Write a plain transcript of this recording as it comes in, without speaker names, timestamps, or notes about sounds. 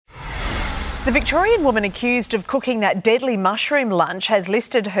The Victorian woman accused of cooking that deadly mushroom lunch has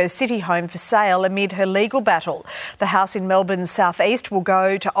listed her city home for sale amid her legal battle. The house in Melbourne's southeast will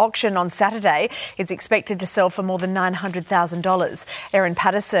go to auction on Saturday. It's expected to sell for more than $900,000. Erin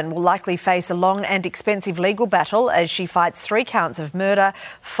Patterson will likely face a long and expensive legal battle as she fights 3 counts of murder,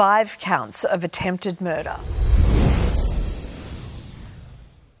 5 counts of attempted murder.